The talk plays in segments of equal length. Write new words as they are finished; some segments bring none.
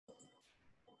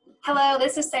Hello,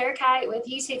 this is Sarah Kite with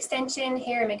UT Extension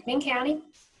here in McMinn County,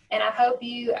 and I hope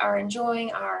you are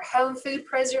enjoying our home food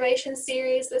preservation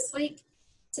series this week.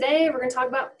 Today we're going to talk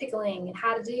about pickling and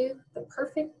how to do the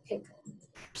perfect pickle.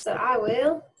 So I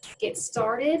will get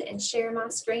started and share my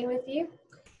screen with you.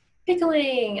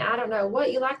 Pickling, I don't know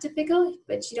what you like to pickle,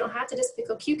 but you don't have to just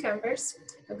pickle cucumbers.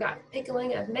 We've got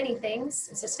pickling of many things,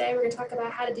 and so today we're going to talk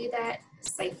about how to do that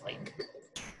safely.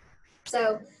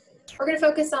 So we're going to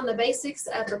focus on the basics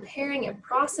of preparing and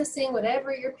processing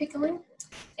whatever you're pickling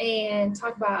and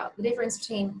talk about the difference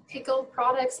between pickled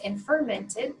products and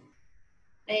fermented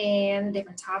and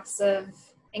different types of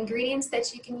ingredients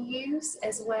that you can use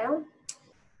as well.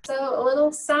 So a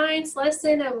little science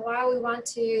lesson of why we want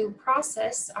to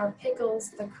process our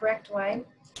pickles the correct way.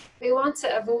 We want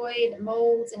to avoid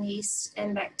molds and yeast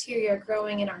and bacteria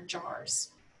growing in our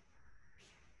jars.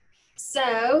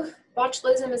 So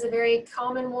botulism is a very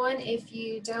common one if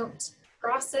you don't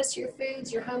process your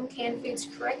foods, your home canned foods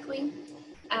correctly.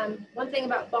 One thing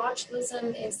about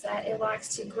botulism is that it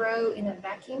likes to grow in a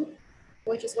vacuum,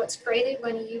 which is what's created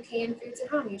when you can foods at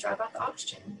home. You drive out the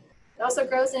oxygen. It also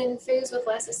grows in foods with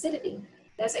less acidity.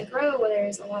 It doesn't grow where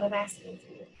there's a lot of acid in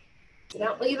food. So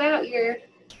don't leave out your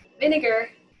vinegar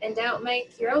and don't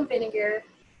make your own vinegar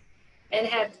and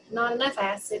have not enough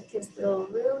acid because they'll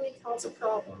really cause a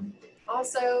problem.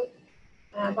 Also,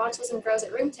 botulism grows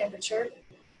at room temperature,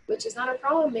 which is not a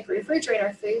problem if we refrigerate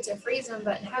our foods or freeze them,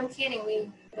 but in home canning,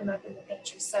 we put them up in the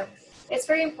pantry. So it's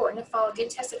very important to follow a good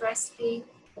tested recipe,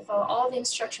 to follow all the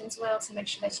instructions well to make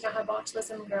sure that you don't have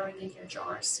botulism growing in your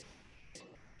jars.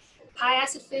 High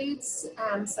acid foods,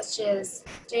 such as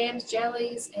jams,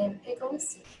 jellies, and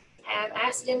pickles, have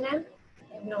acid in them,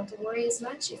 and we don't have to worry as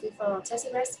much if we follow a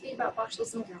tested recipe about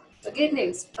botulism growing. So good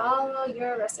news, follow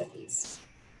your recipes.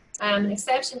 An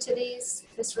exception to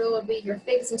this rule would be your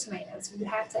figs and tomatoes. You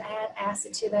have to add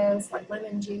acid to those, like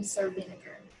lemon juice or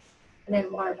vinegar, and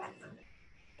then water bath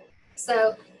them.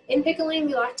 So in pickling,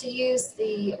 we like to use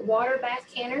the water bath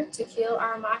canner to kill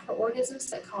our microorganisms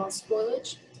that cause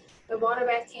spoilage. The water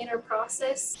bath canner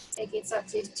process, it gets up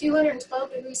to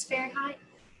 212 degrees Fahrenheit,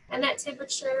 and that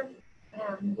temperature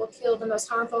will kill the most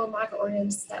harmful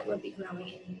microorganisms that would be growing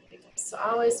in your pickles. So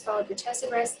always follow your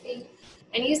tested recipe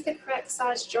and use the correct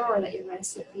size jar that your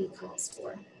recipe calls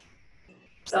for.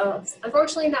 So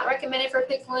unfortunately not recommended for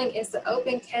pickling is the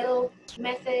open kettle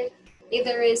method.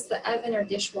 Either is the oven or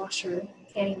dishwasher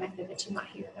canning method that you might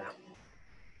hear about.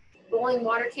 Boiling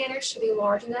water canners should be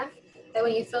large enough that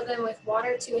when you fill them with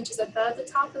water 2 inches above the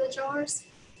top of the jars,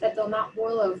 that they'll not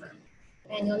boil over.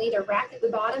 And you'll need a rack at the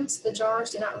bottom so the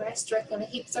jars do not rest directly on the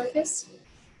heat surface.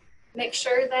 Make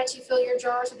sure that you fill your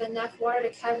jars with enough water to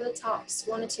cover the tops,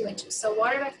 1 to 2 inches. So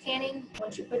water bath canning,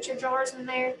 once you put your jars in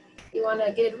there, you want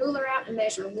to get a ruler out and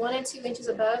measure 1 and 2 inches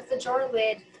above the jar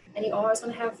lid, and you always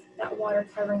want to have that water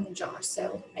covering the jar.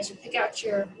 So as you pick out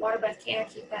your water bath canner,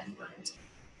 keep that in mind.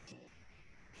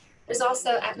 There's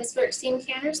also atmospheric steam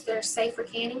canners that are safe for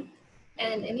canning.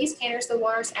 And in these canners, the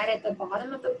water is added at the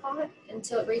bottom of the pot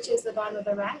until it reaches the bottom of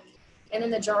the rack. And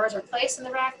then the jars are placed in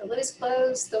the rack, the lid is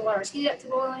closed, the water is heated up to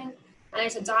boiling, and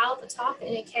there's a dial at the top that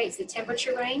indicates the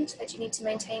temperature range that you need to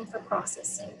maintain for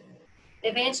processing. The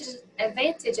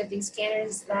advantage of these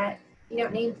canners is that you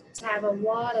don't need to have a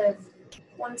lot of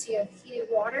quantity of heated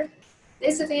water.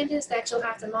 Disadvantage is that you'll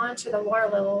have to monitor the water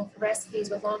level for recipes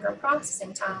with longer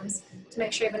processing times to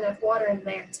make sure you have enough water in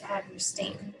there to have your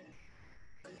steam.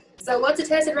 So what's a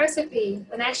tested recipe?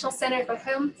 The National Center for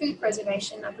Home Food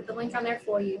Preservation, I'll put the link on there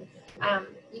for you.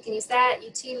 You can use that.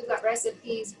 UT, we've got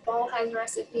recipes. Ball has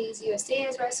recipes. USDA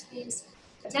has recipes.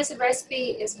 A tested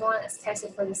recipe is one that's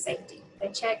tested for the safety. They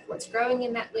check what's growing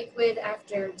in that liquid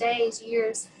after days,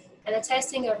 years, and the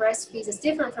testing of recipes is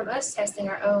different from us testing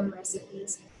our own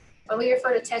recipes. When we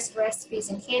refer to tested recipes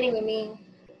in canning, we mean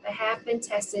they have been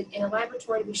tested in a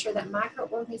laboratory to be sure that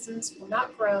microorganisms will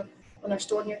not grow when they're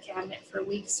stored in your cabinet for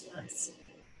weeks, months.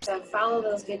 So follow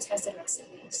those good tested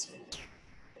recipes.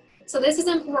 So this is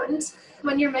important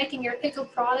when you're making your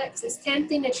pickled products. It's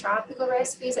tempting to try pickle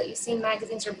recipes that you see in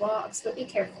magazines or blogs, but be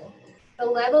careful. The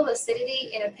level of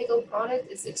acidity in a pickled product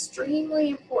is extremely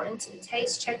important to the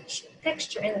taste,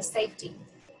 texture, and the safety.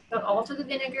 Don't alter the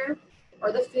vinegar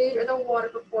or the food or the water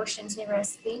proportions in your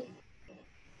recipe.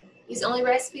 Use only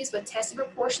recipes with tested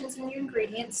proportions in your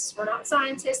ingredients. We're not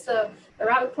scientists, so the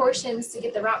right proportions to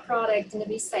get the right product and to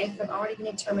be safe have already been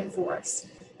determined for us.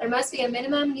 There must be a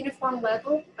minimum uniform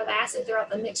level of acid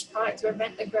throughout the mixed product to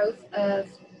prevent the growth of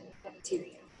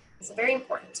bacteria. It's very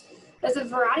important. There's a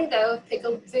variety, though, of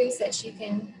pickled foods that you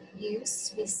can use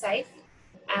to be safe.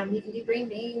 You can do green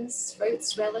beans,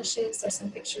 fruits, relishes. There's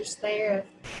some pictures there of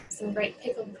some great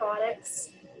pickled products.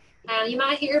 You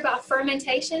might hear about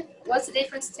fermentation. What's the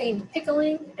difference between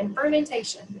pickling and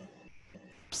fermentation?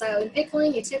 So in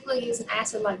pickling, you typically use an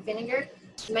acid like vinegar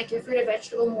to make your fruit or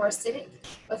vegetable more acidic.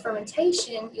 With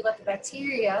fermentation, you let the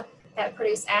bacteria that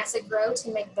produce acid grow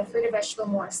to make the fruit or vegetable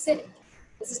more acidic.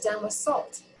 This is done with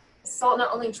salt. Salt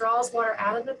not only draws water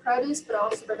out of the produce, but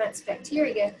also prevents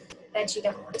bacteria that you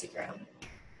don't want to grow.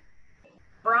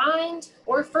 Brined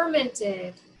or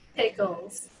fermented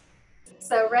pickles.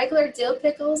 So regular dill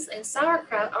pickles and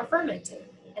sauerkraut are fermented,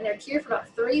 and they're cured for about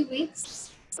 3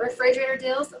 weeks. Refrigerator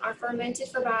dills are fermented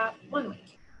for about 1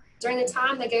 week. During the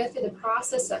time they go through the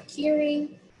process of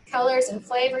curing, colors and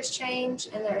flavors change,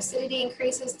 and their acidity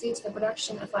increases due to the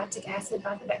production of lactic acid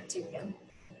by the bacteria.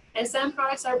 And some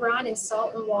products are brined in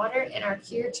salt and water and are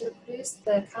cured to produce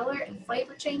the color and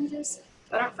flavor changes,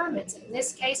 but aren't fermented. In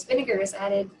this case, vinegar is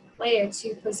added later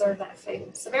to preserve that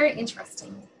food. So very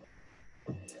interesting.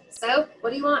 So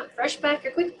what do you want, fresh pack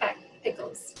or quick pack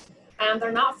pickles?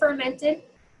 They're not fermented.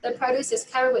 The produce is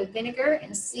covered with vinegar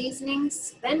and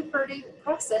seasonings, then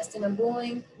processed in a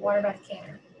boiling water bath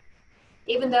canner.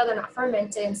 Even though they're not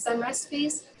fermented, in some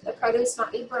recipes, the produce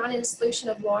might be brined in a solution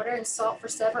of water and salt for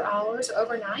several hours or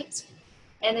overnight,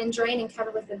 and then drained and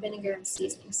covered with the vinegar and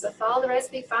seasoning. So follow the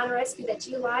recipe, find a recipe that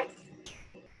you like.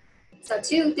 So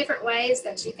 2 different ways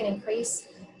that you can increase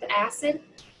the acid.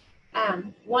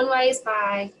 One way is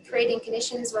by creating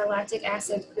conditions where lactic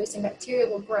acid producing bacteria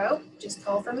will grow, which is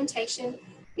called fermentation.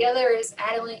 The other is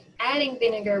adding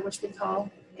vinegar, which we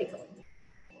call pickling.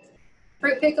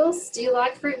 Fruit pickles. Do you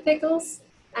like fruit pickles?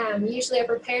 Usually are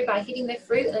prepared by heating the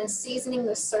fruit and then seasoning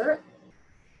the syrup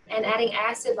and adding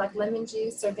acid like lemon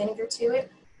juice or vinegar to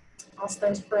it. Also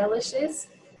there's relishes.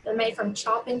 They're made from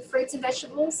chopping fruits and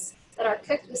vegetables that are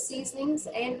cooked with seasonings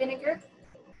and vinegar.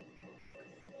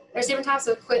 There's different types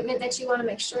of equipment that you want to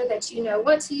make sure that you know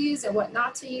what to use and what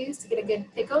not to use to get a good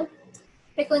pickle.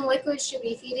 Pickling liquid should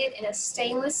be heated in a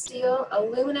stainless steel,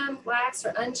 aluminum, glass,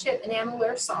 or unchipped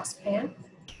enamelware saucepan.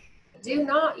 Do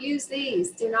not use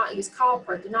these. Do not use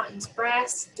copper. Do not use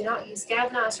brass. Do not use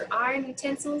galvanized or iron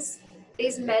utensils.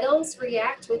 These metals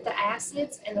react with the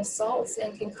acids and the salts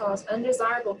and can cause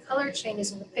undesirable color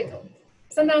changes in the pickle.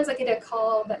 Sometimes I get a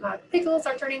call that my pickles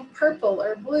are turning purple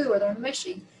or blue or they're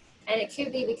mushy. And it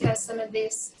could be because some of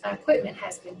this equipment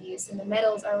has been used and the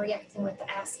metals are reacting with the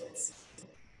acids.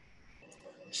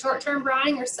 Short-term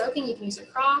brining or soaking, you can use a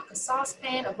crock, a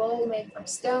saucepan, a bowl made from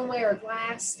stoneware or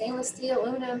glass, stainless steel,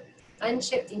 aluminum,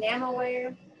 unchipped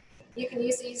enamelware. You can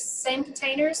use these same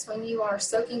containers when you are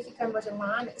soaking cucumbers in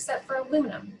lime, except for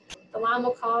aluminum. The lime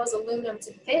will cause aluminum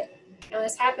to pit, and when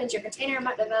this happens, your container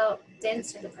might develop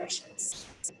dents or depressions.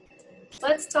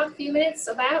 Let's talk a few minutes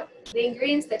about the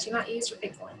ingredients that you might use for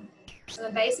pickling. So the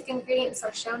basic ingredients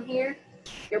are shown here: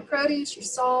 your produce, your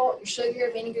salt, your sugar,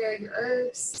 vinegar, your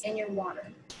herbs, and your water.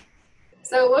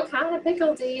 So what kind of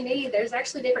pickle do you need? There's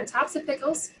actually different types of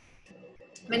pickles.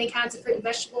 Many kinds of fruit and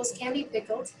vegetables can be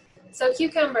pickled. So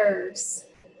cucumbers,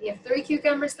 you have 3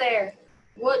 cucumbers there.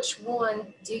 Which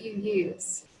one do you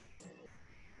use?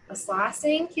 A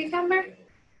slicing cucumber?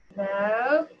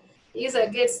 No. Use a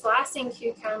good slicing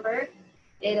cucumber.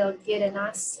 It'll get a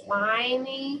nice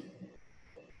slimy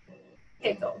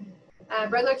pickle.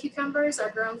 Regular cucumbers are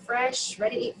grown fresh,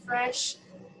 ready to eat fresh,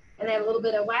 and they have a little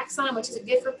bit of wax on them, which is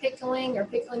good for pickling or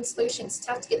pickling solution. It's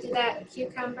tough to get through that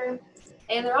cucumber.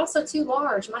 And they're also too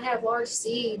large. You might have large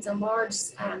seeds and large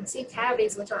seed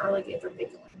cavities, which aren't really good for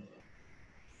pickling.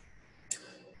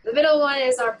 The middle one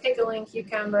is our pickling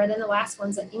cucumber, and then the last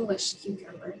one's an English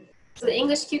cucumber. So the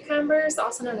English cucumbers,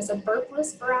 also known as a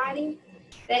burpless variety,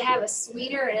 they have a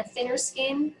sweeter and a thinner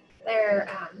skin. They're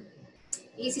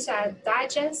easy to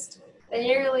digest. They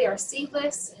generally are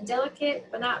seedless and delicate,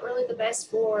 but not really the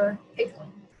best for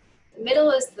pickling. The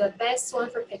middle is the best one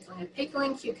for pickling. A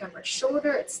pickling cucumber. It's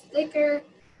shorter, it's thicker,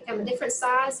 they come in different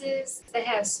sizes. They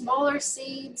have smaller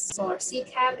seeds, smaller seed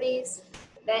cavities.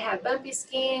 They have bumpy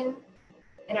skin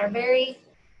and are very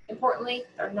importantly,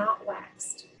 they're not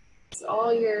waxed. So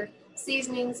all your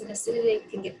seasonings and acidity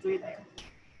can get through there.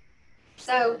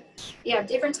 So you have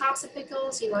different types of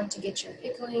pickles. You want to get your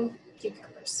pickling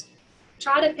cucumbers.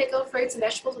 Try to pickle fruits and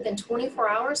vegetables within 24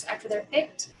 hours after they're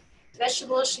picked.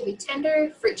 Vegetables should be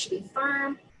tender, fruit should be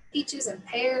firm. Peaches and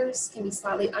pears can be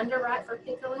slightly underripe for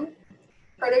pickling.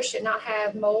 Produce should not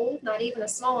have mold, not even a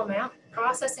small amount.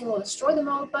 Processing will destroy the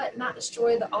mold, but not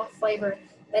destroy the off flavor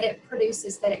that it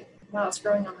produces while it's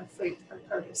growing on the fruit or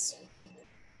produce.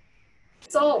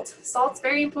 Salt. Salt's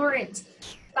very important.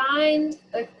 Find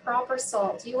the proper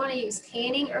salt. You want to use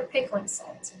canning or pickling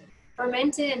salt.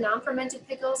 Fermented and non-fermented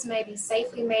pickles may be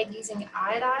safely made using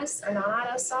iodized or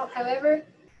non-iodized salt. However,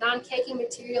 Non-caking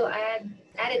material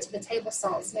added to the table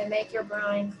salts may make your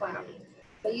brine cloudy,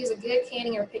 but use a good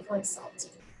canning or pickling salt.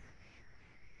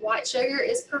 White sugar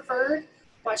is preferred.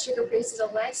 White sugar produces a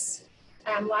less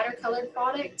lighter colored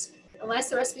product. Unless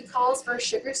the recipe calls for a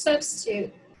sugar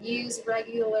substitute, use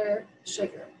regular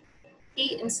sugar.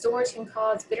 Heat and storage can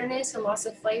cause bitterness and loss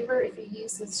of flavor if you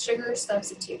use the sugar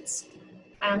substitutes.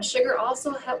 Sugar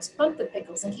also helps pump the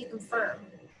pickles and keep them firm.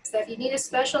 So if you need a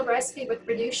special recipe with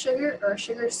reduced sugar or a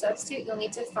sugar substitute, you'll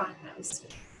need to find those.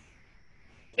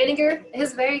 Vinegar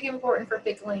is very important for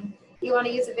pickling. You want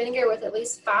to use a vinegar with at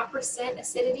least 5%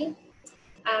 acidity.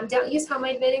 Don't use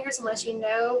homemade vinegars unless you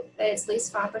know that it's at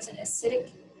least 5% acidic.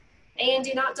 And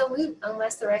do not dilute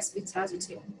unless the recipe tells you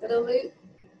to.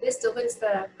 This dilutes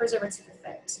the preservative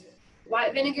effect.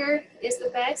 White vinegar is the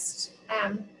best,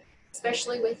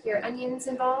 especially with your onions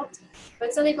involved.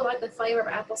 But some people like the flavor of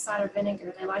apple cider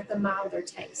vinegar. They like the milder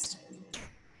taste.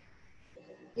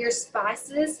 Your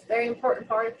spices, very important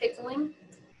part of pickling.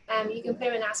 You can put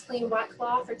them in a nice clean white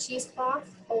cloth or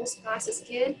cheesecloth. Whole spice is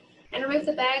good. And remove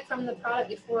the bag from the product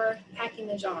before packing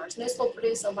the jars. And this will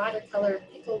produce a lighter colored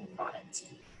pickled product.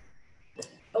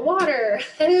 The water,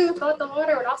 who thought the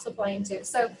water would also play into it?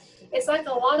 So it's like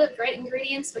a lot of great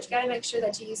ingredients, but you gotta make sure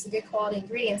that you use the good quality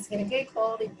ingredients to get a good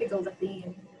quality pickle at the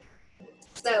end.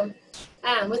 So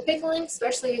with pickling,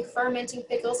 especially fermenting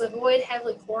pickles, avoid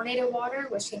heavily chlorinated water,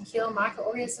 which can kill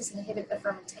microorganisms and inhibit the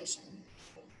fermentation.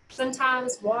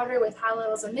 Sometimes water with high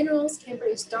levels of minerals can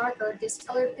produce dark or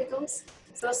discolored pickles,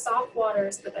 so soft water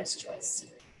is the best choice.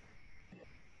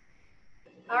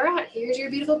 All right, here's your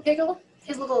beautiful pickle.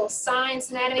 His little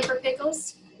science anatomy for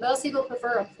pickles. Most people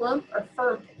prefer a plump or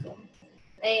firm pickle.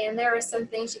 And there are some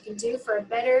things you can do for a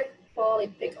better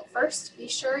quality pickle. First, be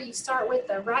sure you start with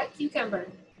the right cucumber.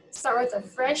 Start with a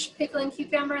fresh pickling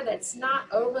cucumber that's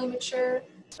not overly mature,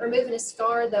 removing a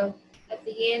scar though at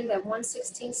the end, the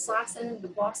 1/16 slicing the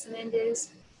blossom end is.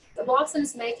 The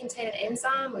blossoms may contain an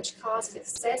enzyme which causes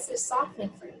excessive softening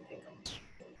for your pickle.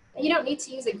 And you don't need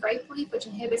to use a grape leaf, which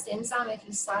inhibits the enzyme if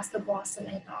you slice the blossom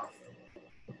end off.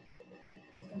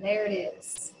 And there it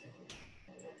is.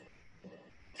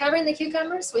 Covering the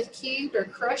cucumbers with cubed or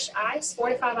crushed ice 4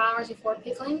 to 5 hours before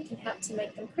pickling can help to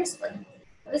make them crisper.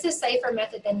 Now, this is a safer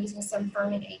method than using some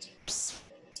firming agents.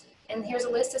 And here's a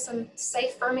list of some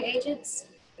safe firming agents.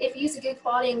 If you use a good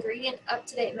quality ingredient,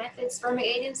 up-to-date methods, firming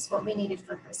agents won't be needed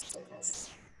for crisp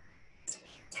pickles.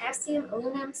 Potassium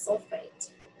aluminum sulfate.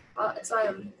 It's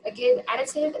a good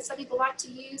additive that some people like to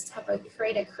use to help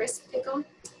create a crisp pickle.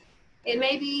 It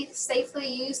may be safely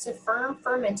used to firm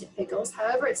fermented pickles.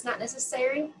 However, it's not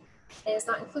necessary and is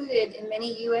not included in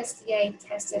many USDA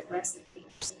tested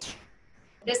recipes.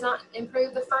 It does not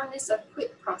improve the firmness of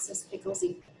quick processed pickles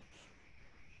either.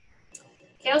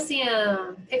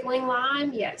 Calcium, pickling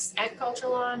lime, yes.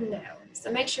 Agricultural lime, no.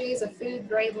 So make sure you use a food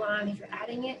grade lime if you're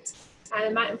adding it.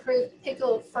 It might improve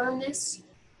pickle firmness.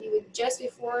 You would just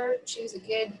before choose a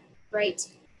good, great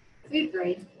food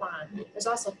grade lime. There's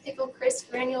also pickle crisp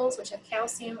granules, which have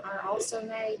calcium, are also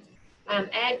made.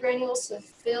 Add granules to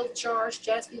filled jars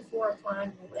just before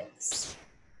applying the lids.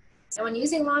 And when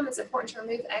using lime, it's important to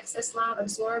remove excess lime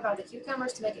absorbed by the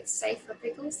cucumbers to make it safe for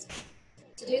pickles.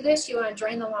 To do this, you want to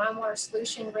drain the lime water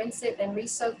solution, rinse it, then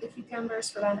re-soak the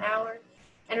cucumbers for about an hour,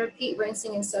 and repeat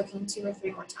rinsing and soaking 2 or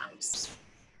 3 more times.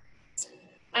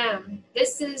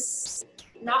 This is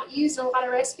not used in a lot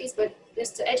of recipes, but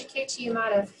just to educate you,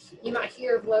 you might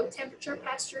hear of low temperature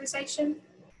pasteurization.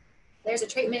 There's a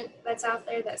treatment that's out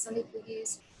there that some people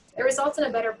use. It results in a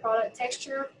better product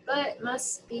texture, but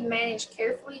must be managed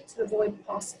carefully to avoid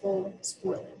possible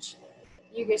spoilage.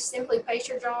 You just simply place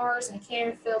your jars in a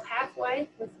can filled halfway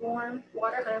with warm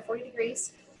water, 140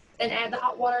 degrees. Then add the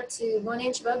hot water to 1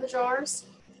 inch above the jars.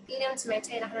 Heat them to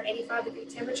maintain 185-degree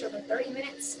temperature for 30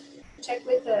 minutes. Check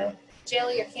with a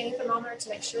jelly or canning thermometer to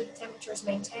make sure the temperature is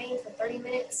maintained for 30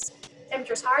 minutes.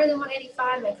 Temperatures higher than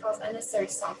 185 may cause unnecessary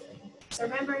softening. So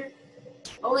remember,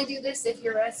 only do this if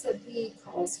your recipe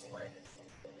calls for it.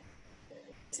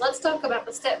 So let's talk about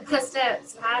the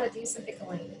step-by-steps of how to do some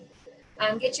pickling.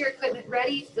 Get your equipment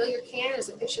ready, fill your can. There's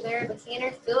a picture there of a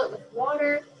canner. Fill it with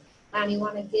water. You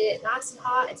want to get it nice and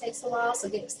hot. It takes a while, so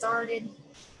get it started.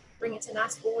 Bring it to a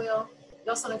nice boil. You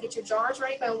also want to get your jars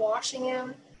ready by washing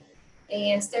them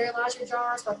and sterilize your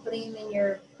jars by putting them in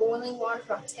your boiling water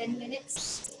for about 10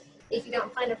 minutes. If you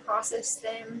don't plan to process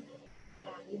them,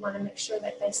 you want to make sure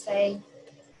that they stay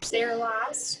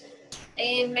sterilized.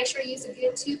 And make sure you use a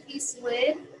good 2-piece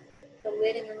lid, the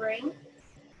lid and the ring.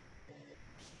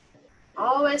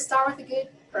 Always start with a good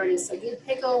produce. A good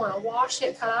pickle, want to wash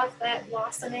it, cut off that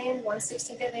blossom end,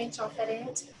 1/16 of an inch off that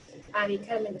end. You can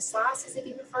cut them into slices if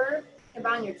you prefer.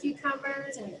 Combine your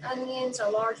cucumbers and your onions or a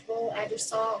large bowl, add your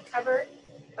salt, cover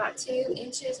about 2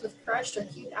 inches with crushed or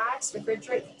cubed ice,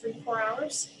 refrigerate for 3 to 4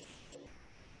 hours.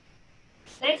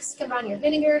 Next, combine your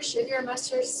vinegar, sugar,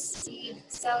 mustard seed,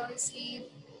 celery seed,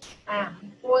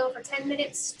 boil for 10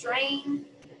 minutes, drain,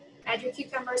 add your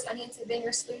cucumbers, onions, and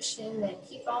vinegar solution, then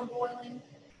keep on boiling.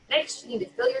 Next, you need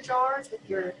to fill your jars with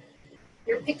your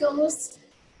pickles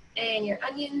and your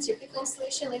onions, your pickling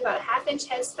solution. Leave about a 1/2 inch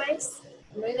headspace.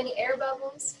 Remove any air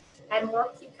bubbles. Add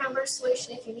more cucumber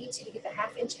solution if you need to get the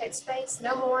 1/2 inch headspace.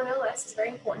 No more, no less. It's very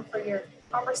important for your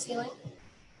proper sealing.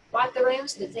 Wipe the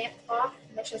rooms with a damp cloth.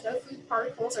 Make sure there's no food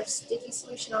particles or sticky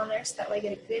solution on there, so that way you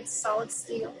get a good solid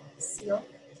seal.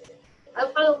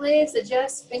 Open the lids,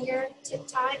 adjust finger tip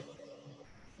tight.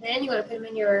 Then you want to put them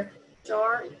in your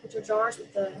jar. You put your jars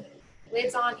with the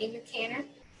lids on in your canner.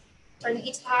 Turn the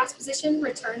heat to the highest position.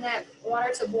 Return that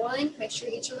water to boiling. Make sure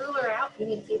you get your ruler out. You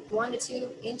need to keep 1 to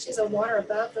 2 inches of water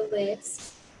above the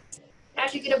lids.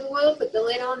 After you get a boil, put the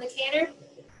lid on the canner.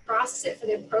 Process it for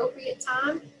the appropriate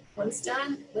time. When it's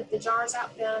done, lift the jars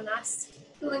out, put on a nice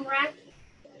cooling rack,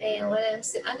 and let them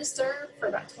sit undisturbed for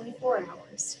about 24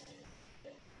 hours.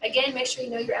 Again, make sure you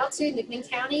know your altitude. In McMinn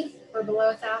County, we're below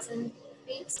 1,000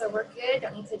 feet, so we're good.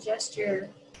 Don't need to adjust your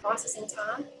processing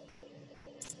time.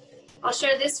 I'll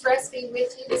share this recipe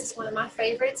with you. This is one of my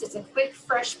favorites. It's a quick,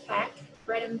 fresh pack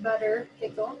bread and butter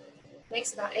pickle.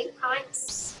 Makes about 8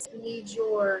 pints. You need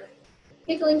your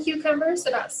pickling cucumbers,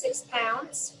 about 6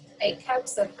 pounds, 8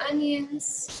 cups of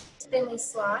onions, thinly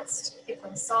sliced,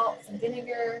 pickling salt and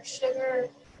vinegar, sugar,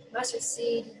 mustard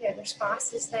seed. You have your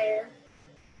spices there.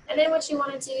 And then what you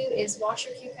want to do is wash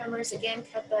your cucumbers. Again,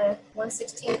 cut the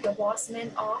 1/16 of blossom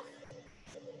end off.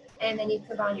 And then you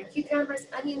combine your cucumbers,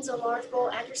 onions in a large bowl,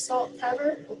 add your salt,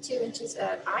 cover with 2 inches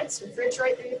of ice,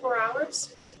 refrigerate 3 to 4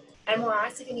 hours. Add more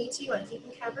ice if you need to, you want to keep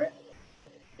them covered.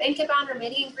 Then combine the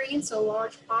remaining ingredients in a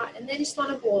large pot, and then you just want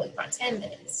to boil it for about 10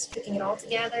 minutes. Cooking it all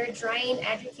together, drain,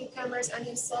 add your cucumbers,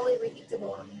 onions, slowly reheat the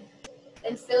boiling.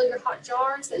 Then fill your hot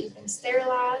jars that you've been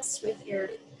sterilized with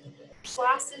your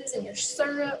slices and your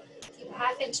syrup. Keep a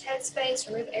 1/2 inch headspace,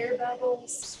 remove air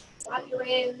bubbles. Wipe your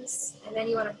ends, and then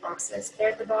you want to process. There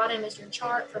at the bottom is your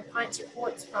chart for pints or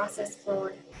quarts. Process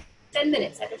for 10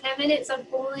 minutes. After 10 minutes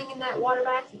of boiling in that water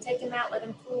bath, you take them out, let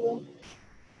them cool.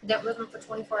 Don't move them for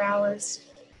 24 hours.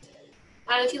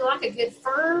 If you like a good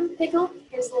firm pickle,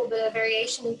 here's a little bit of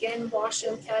variation. Again, wash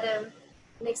them, cut them.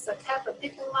 Mix a cup of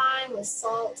pickle lime with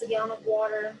salt, a gallon of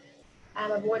water.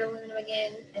 Avoid aluminum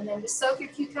again. And then just soak your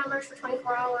cucumbers for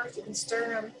 24 hours. You can stir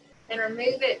them and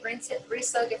remove it, rinse it,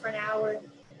 re-soak it for an hour.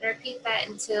 And repeat that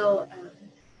until,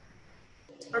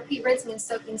 repeat rinsing and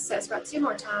soaking sets about 2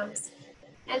 more times.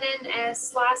 And then as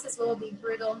slices will be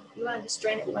brittle, you want to just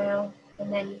drain it well,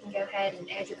 and then you can go ahead and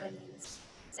add your onions.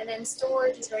 And then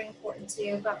storage is very important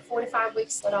too. About 4 to 5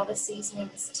 weeks, let all the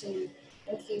seasonings to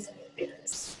infuse in your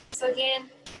pickles. So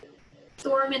again,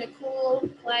 store them in a cool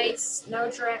place, no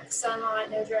direct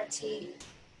sunlight, no direct heat,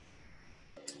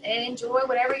 and enjoy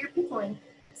whatever you're pickling.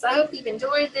 So I hope you've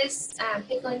enjoyed this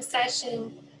pickling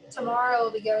session. Tomorrow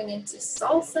we'll be going into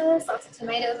salsa. Lots of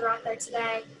tomatoes are out there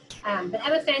today. But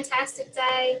have a fantastic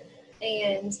day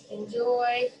and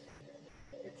enjoy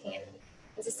your canning.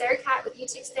 This is Sarah Kite with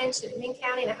UT Extension in McMinn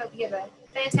County, and I hope you have a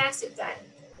fantastic day.